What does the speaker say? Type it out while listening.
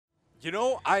You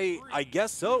know, I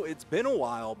guess so. It's been a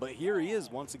while, but here he is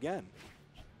once again.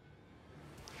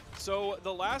 So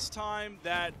the last time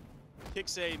that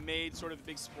Kixe made sort of a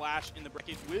big splash in the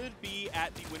bracket would be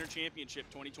at the Winter Championship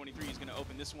 2023. He's going to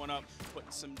open this one up,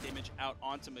 put some damage out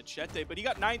onto Macheeete, but he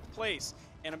got 9th place,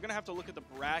 and I'm going to have to look at the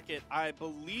bracket. I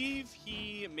believe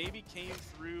he maybe came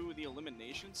through the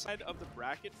elimination side of the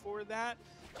bracket for that,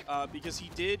 because he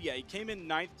did, yeah, he came in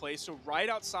 9th place, so right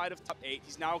outside of top 8.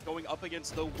 He's now going up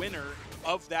against the winner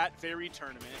of that very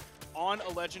tournament on a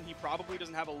legend he probably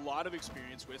doesn't have a lot of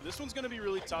experience with. This one's going to be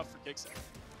really tough for Kixe.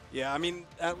 Yeah, I mean,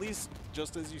 at least,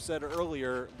 just as you said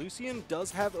earlier, Lucien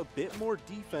does have a bit more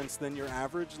defense than your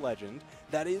average legend.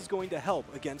 That is going to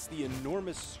help against the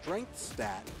enormous strength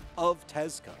stat of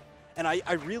Tezca. And I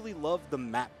really love the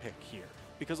map pick here,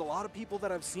 because a lot of people that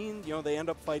I've seen, you know, they end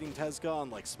up fighting Tezca on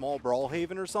like small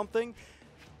Brawlhaven or something.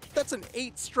 That's an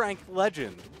 8 strength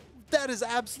legend. That is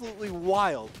absolutely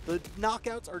wild. The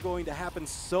knockouts are going to happen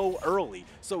so early.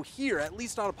 So here, at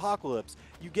least on Apocalypse,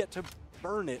 you get to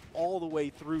burn it all the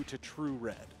way through to true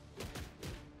red.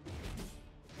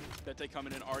 Macheeete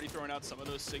coming in, already throwing out some of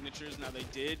those signatures. Now they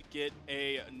did get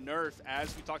a nerf,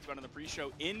 as we talked about in the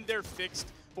pre-show, in their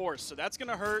fixed force. So that's going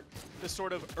to hurt the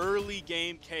sort of early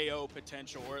game KO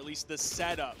potential, or at least the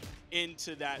setup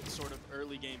into that sort of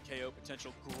early game KO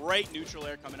potential. Great neutral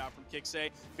air coming out from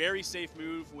Kixe. Very safe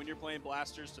move when you're playing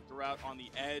blasters to throw out on the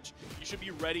edge. You should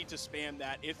be ready to spam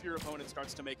that if your opponent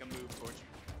starts to make a move towards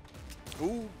you.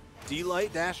 Ooh.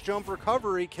 D-Light dash jump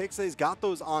recovery. Kixe's got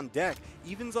those on deck.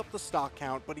 Evens up the stock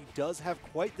count, but he does have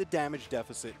quite the damage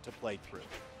deficit to play through.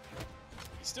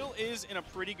 He still is in a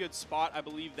pretty good spot. I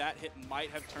believe that hit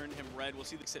might have turned him red. We'll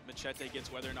see the hit Macheeete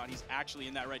gets, whether or not he's actually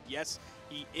in that red. Yes,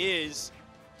 he is.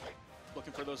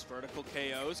 Looking for those vertical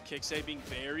KOs. Kixe being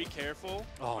very careful.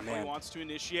 Oh, man. He wants to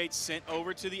initiate. Sent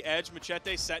over to the edge.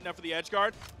 Macheeete setting up for the edge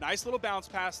guard. Nice little bounce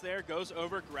pass there. Goes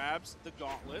over, grabs the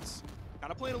gauntlets. Kind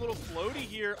of playing a little floaty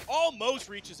here. Almost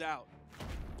reaches out.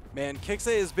 Man, Kixe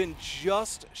has been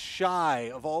just shy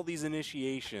of all these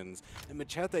initiations, and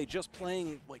Macheeete just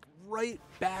playing like right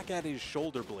back at his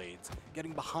shoulder blades,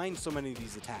 getting behind so many of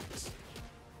these attacks.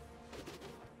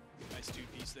 Nice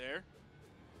two-piece there.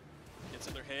 Gets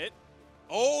another hit.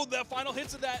 Oh, the final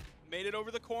hits of that made it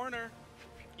over the corner.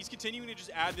 He's continuing to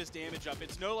just add this damage up.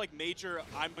 It's no like major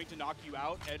I'm going to knock you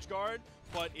out edge guard,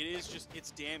 but it is just its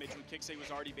damage when Kixe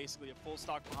was already basically a full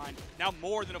stock behind. Now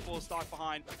more than a full stock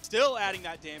behind. Still adding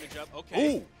that damage up.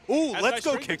 Okay. Ooh, let's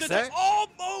go Kixe.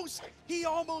 Almost! He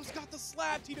almost got the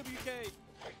slap TWK.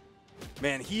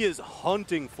 Man, he is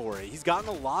hunting for it. He's gotten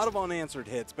a lot of unanswered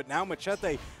hits, but now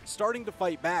Macheeete starting to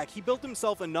fight back. He built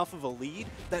himself enough of a lead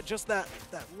that just that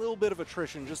little bit of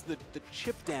attrition, just the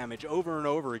chip damage over and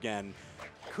over again,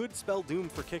 could spell doom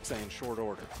for Kixe in short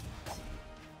order.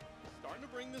 Starting to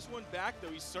bring this one back, though.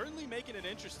 He's certainly making it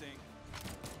interesting.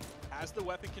 Has the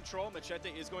weapon control.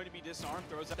 Macheeete is going to be disarmed.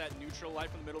 Throws out that neutral light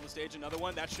from the middle of the stage. Another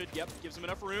one. That should, yep, gives him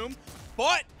enough room.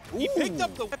 But he picked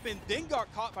up the weapon, then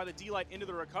got caught by the D-Light into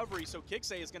the recovery. So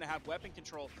Kixe is going to have weapon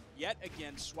control yet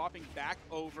again, swapping back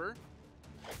over.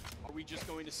 Are we just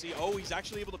going to see? Oh, he's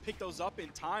actually able to pick those up in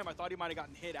time. I thought he might have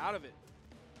gotten hit out of it.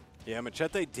 Yeah,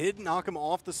 Macheeete did knock him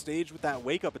off the stage with that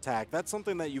wake-up attack. That's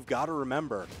something that you've got to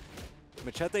remember.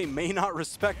 Macheeete may not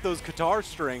respect those guitar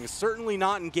strings, certainly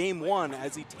not in game 1,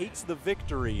 as he takes the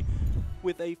victory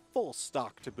with a full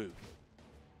stock to boot.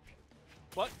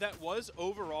 But that was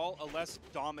overall a less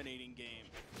dominating game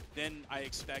than I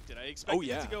expected. I expected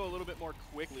it to go a little bit more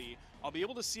quickly. I'll be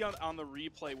able to see on the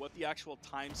replay what the actual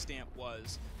timestamp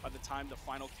was by the time the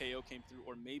final KO came through,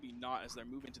 or maybe not, as they're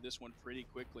moving to this one pretty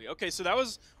quickly. Okay, so that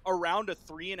was around a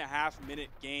 3.5-minute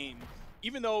game.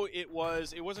 Even though it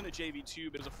wasn't a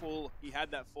JV2, but it was a full, he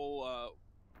had that full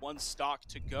one stock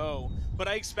to go. But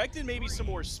I expected maybe some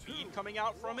more speed coming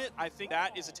out from it. I think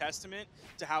that is a testament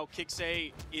to how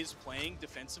Kixe is playing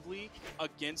defensively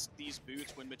against these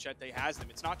boots when Macheeete has them.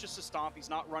 It's not just a stomp, he's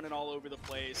not running all over the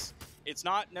place. It's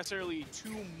not necessarily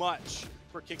too much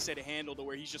for Kixe to handle to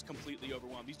where he's just completely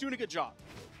overwhelmed. He's doing a good job.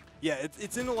 Yeah,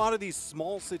 it's in a lot of these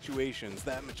small situations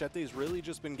that Macheete's really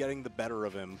just been getting the better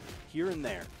of him here and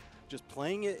there. Just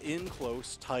playing it in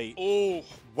close, tight. Oh,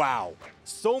 wow.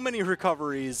 So many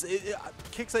recoveries.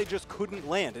 Kixe just couldn't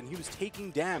land, and he was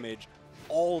taking damage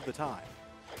all the time.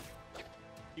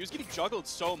 He was getting juggled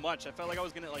so much. I felt like I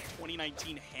was going to like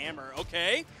 2019 hammer.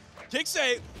 Okay.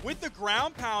 Kixe with the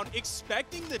ground pound,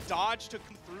 expecting the dodge to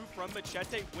come through from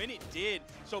Macheeete when it did.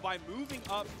 So by moving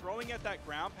up, throwing at that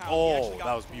ground pound, he actually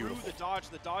got through the dodge.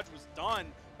 The dodge was done,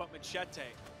 but Macheeete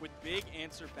with big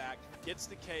answer back, gets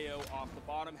the KO off the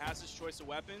bottom, has his choice of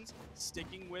weapons,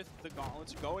 sticking with the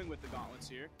gauntlets, going with the gauntlets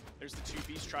here. There's the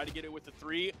 2-piece, try to get it with the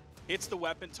 3, hits the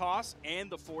weapon toss, and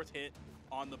the 4th hit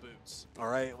on the boots. All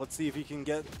right, let's see if he can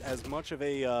get as much of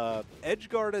a edge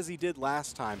guard as he did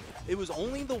last time. It was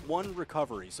only the 1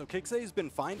 recovery, so Kixe has been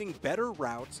finding better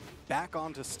routes back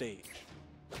onto stage.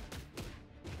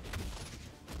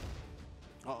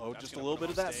 Uh-oh, just a little bit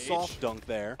of that soft dunk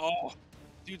there. Oh,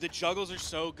 dude, the juggles are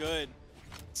so good.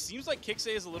 It seems like Kixe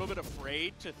is a little bit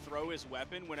afraid to throw his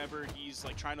weapon whenever he's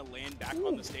like trying to land back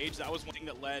on the stage. That was one thing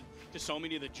that led to so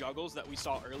many of the juggles that we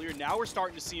saw earlier. Now we're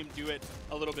starting to see him do it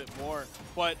a little bit more.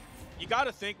 But you got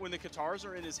to think when the Katars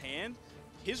are in his hand,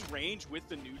 his range with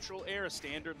the neutral air, a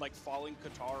standard like falling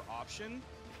Katar option,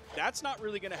 that's not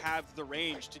really going to have the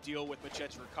range to deal with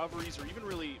Macheete's recoveries or even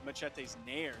really Macheete's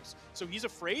nairs. So he's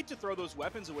afraid to throw those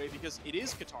weapons away because it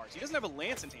is Katars. He doesn't have a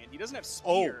lance in hand. He doesn't have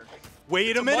spear. Oh,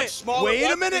 wait a minute. Wait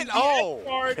a minute.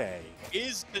 Oh, okay.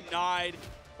 Is denied,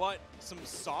 but some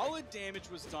solid damage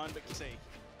was done. But Kixe,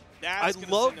 that's going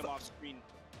to send him off screen.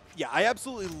 Yeah, I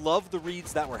absolutely love the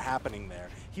reads that were happening there.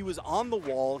 He was on the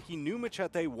wall. He knew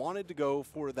Macheeete wanted to go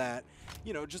for that,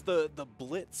 you know, just the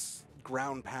blitz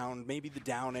ground pound, maybe the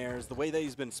down airs, the way that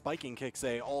he's been spiking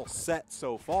Kixe all set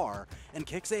so far, and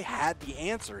Kixe had the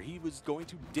answer. He was going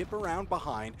to dip around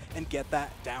behind and get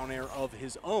that down air of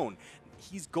his own.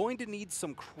 He's going to need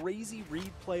some crazy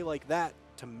read play like that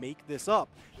to make this up,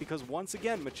 because once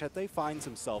again, Macheeete finds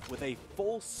himself with a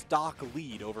full stock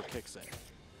lead over Kixe.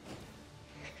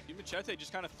 Macheeete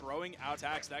just kind of throwing out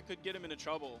attacks, that could get him into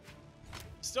trouble.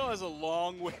 He still has a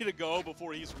long way to go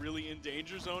before he's really in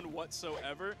danger zone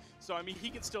whatsoever. So, I mean, he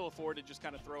can still afford to just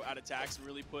kind of throw out attacks and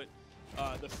really put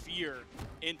the fear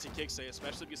into Kixe,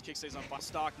 especially because Kixe's on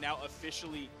stock, now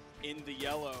officially in the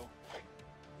yellow.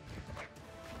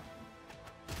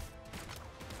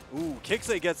 Ooh,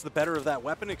 Kixe gets the better of that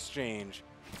weapon exchange.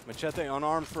 Macheeete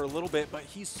unarmed for a little bit, but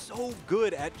he's so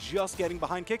good at just getting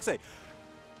behind Kixe.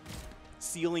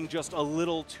 Ceiling just a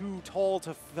little too tall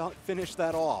to finish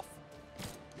that off.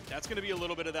 That's going to be a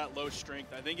little bit of that low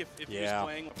strength. I think if he was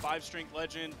playing a 5-strength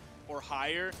legend or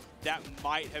higher, that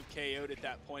might have KO'd at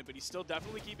that point, but he still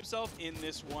definitely keep himself in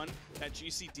this one. That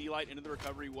GC D-Light into the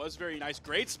recovery was very nice.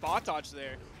 Great spot dodge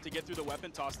there to get through the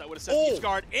weapon toss. That would have set the edge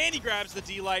guard, and he grabs the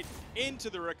D-Light into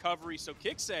the recovery. So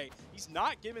Kixe, he's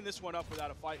not giving this one up without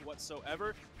a fight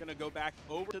whatsoever. Gonna go back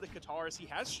over to the Katars. He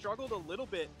has struggled a little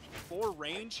bit for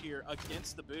range here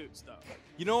against the boots, though.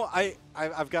 You know,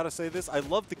 I've got to say this. I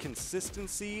love the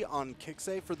consistency on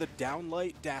Kixe for the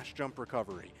downlight dash jump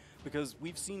recovery, because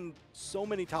we've seen so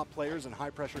many top players in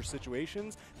high-pressure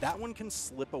situations, that one can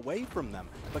slip away from them.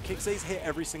 But Kixe's hit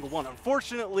every single one.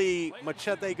 Unfortunately,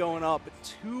 Macheeete going up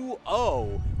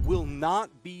 2-0 will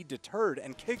not be deterred,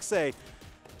 and Kixe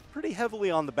pretty heavily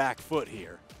on the back foot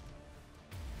here.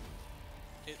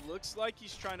 It looks like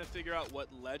he's trying to figure out what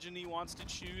legend he wants to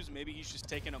choose. Maybe he's just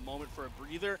taking a moment for a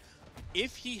breather.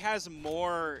 If he has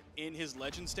more in his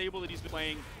legend stable that he's been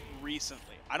playing recently,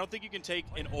 I don't think you can take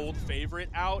an old favorite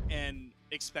out and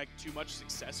expect too much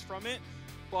success from it.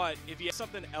 But if he has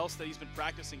something else that he's been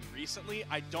practicing recently,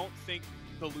 I don't think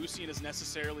the Lucian is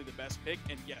necessarily the best pick.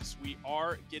 And yes, we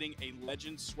are getting a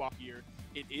legend swap here.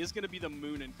 It is going to be the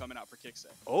Moonin coming out for Kixe.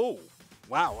 Oh,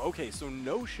 wow. Okay, so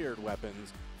no shared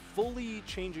weapons, fully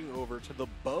changing over to the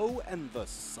bow and the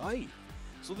scythe.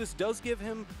 So this does give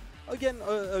him, again,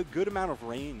 a good amount of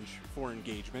range for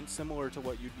engagement, similar to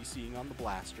what you'd be seeing on the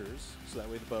blasters, so that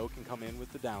way the bow can come in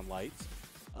with the downlights.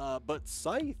 But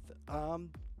Scythe,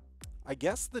 I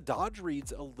guess the dodge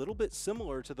reads a little bit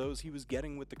similar to those he was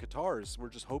getting with the Katars. We're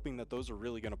just hoping that those are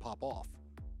really going to pop off.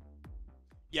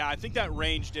 Yeah, I think that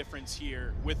range difference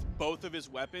here with both of his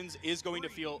weapons is going to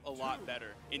feel a lot better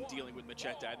in dealing with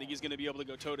Macheeete. I think he's going to be able to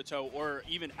go toe-to-toe or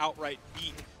even outright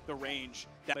beat the range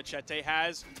that Macheeete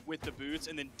has with the boots,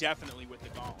 and then definitely with the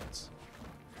gauntlets.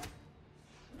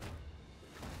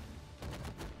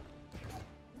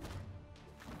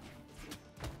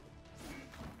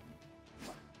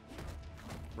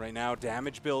 Right now,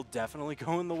 damage build definitely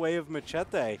going the way of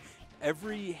Macheeete.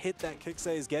 Every hit that Kixe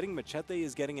is getting, Macheeete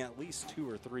is getting at least 2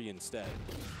 or 3 instead.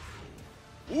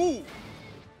 Ooh!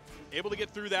 Able to get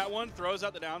through that one, throws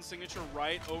out the down signature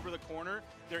right over the corner.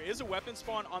 There is a weapon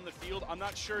spawn on the field. I'm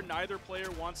not sure neither player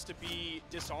wants to be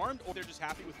disarmed, or they're just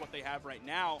happy with what they have right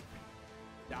now.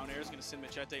 Down air is going to send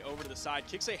Macheeete over to the side.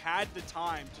 Kixe had the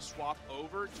time to swap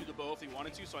over to the bow if he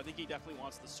wanted to, so I think he definitely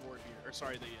wants the sword here, or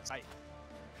sorry, the scythe.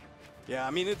 Yeah, I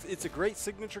mean, it's a great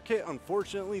signature kit.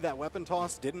 Unfortunately, that weapon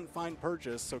toss didn't find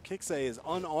purchase, so Kixe is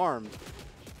unarmed.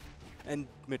 And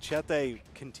Macheeete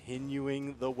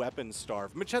continuing the weapon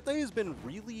starve. Macheeete has been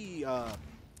really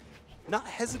not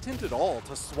hesitant at all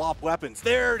to swap weapons.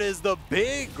 There it is, the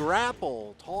big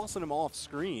grapple, tossing him off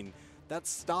screen. That's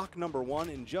stock number 1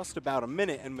 in just about a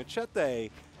minute, and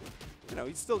Macheeete, you know,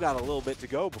 he's still got a little bit to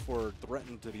go before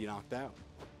threatening to be knocked out.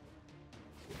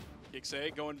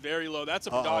 Kixe going very low. That's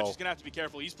a dodge. He's going to have to be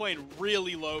careful. He's playing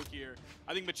really low here.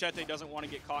 I think Macheeete doesn't want to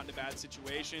get caught in a bad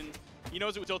situation. He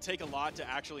knows it would still take a lot to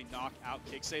actually knock out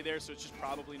Kixe there, so it's just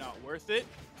probably not worth it.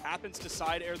 Happens to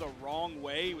side air the wrong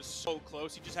way. He was so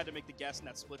close. He just had to make the guess in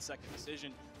that split-second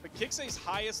decision. But Kixe's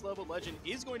highest level legend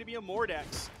is going to be a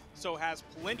Mordex, so has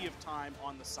plenty of time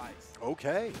on the Scythe.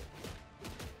 Okay.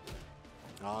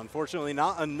 Unfortunately,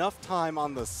 not enough time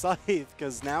on the Scythe,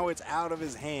 because now it's out of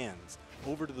his hands.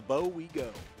 Over to the bow we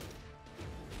go.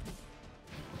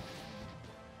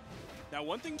 Now,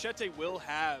 one thing Macheeete will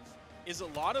have is a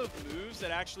lot of moves that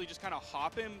actually just kind of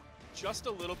hop him just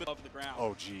a little bit off the ground.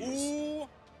 Oh, geez. Ooh,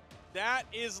 that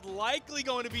is likely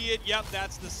going to be it. Yep,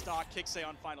 that's the stock. Kixe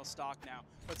on final stock now.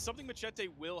 But something Macheeete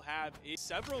will have is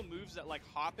several moves that like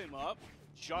hop him up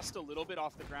just a little bit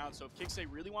off the ground. So if Kixe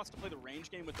really wants to play the range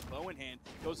game with the bow in hand,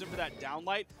 goes in for that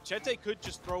downlight, Macheeete could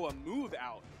just throw a move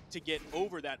out to get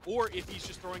over that. Or if he's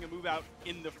just throwing a move out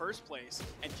in the first place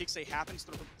and Kixe happens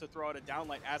to throw out a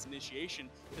downlight as initiation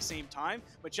at the same time,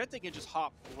 Macheeete can just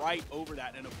hop right over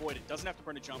that and avoid it. Doesn't have to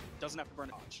burn a jump, doesn't have to burn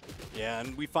a dodge. Yeah,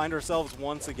 and we find ourselves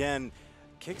once again,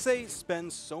 Kixe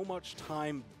spends so much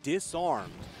time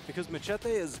disarmed because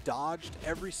Macheeete has dodged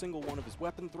every single one of his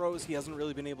weapon throws. He hasn't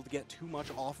really been able to get too much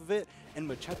off of it, and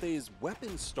Macheete's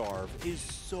weapon starve is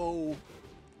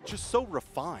just so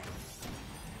refined.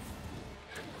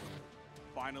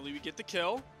 Finally, we get the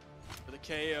kill for the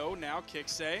KO. Now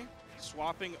Kixe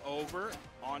swapping over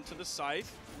onto the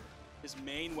Scythe. His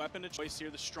main weapon of choice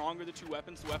here, the stronger the two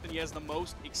weapons, the weapon he has the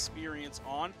most experience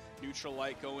on. Neutral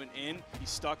light going in. He's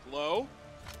stuck low.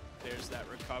 There's that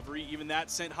recovery. Even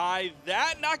that sent high.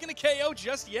 That not going to KO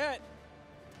just yet.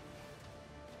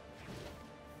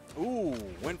 Ooh,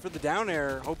 went for the down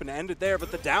air, hoping to end it there,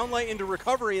 but the downlight into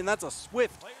recovery, and that's a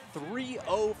swift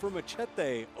 3-0 for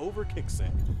Macheeete over Kixe.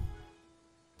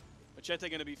 Macheeete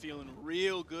going to be feeling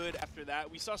real good after that.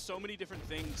 We saw so many different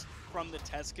things from the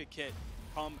Tezca kit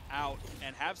come out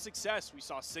and have success. We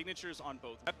saw signatures on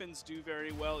both weapons do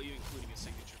very well, including a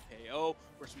signature KO.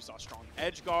 Of course, we saw strong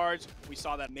edge guards. We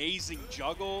saw that amazing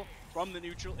juggle from the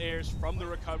neutral airs, from the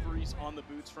recoveries on the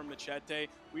boots from Macheeete.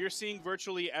 We are seeing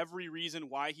virtually every reason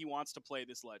why he wants to play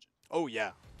this legend. Oh,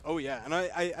 yeah. Oh, yeah. And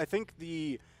I think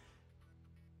the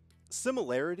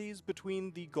similarities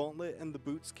between the Gauntlet and the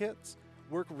Boots kits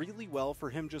work really well for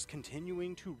him just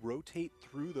continuing to rotate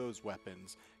through those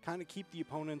weapons, kind of keep the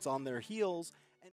opponents on their heels,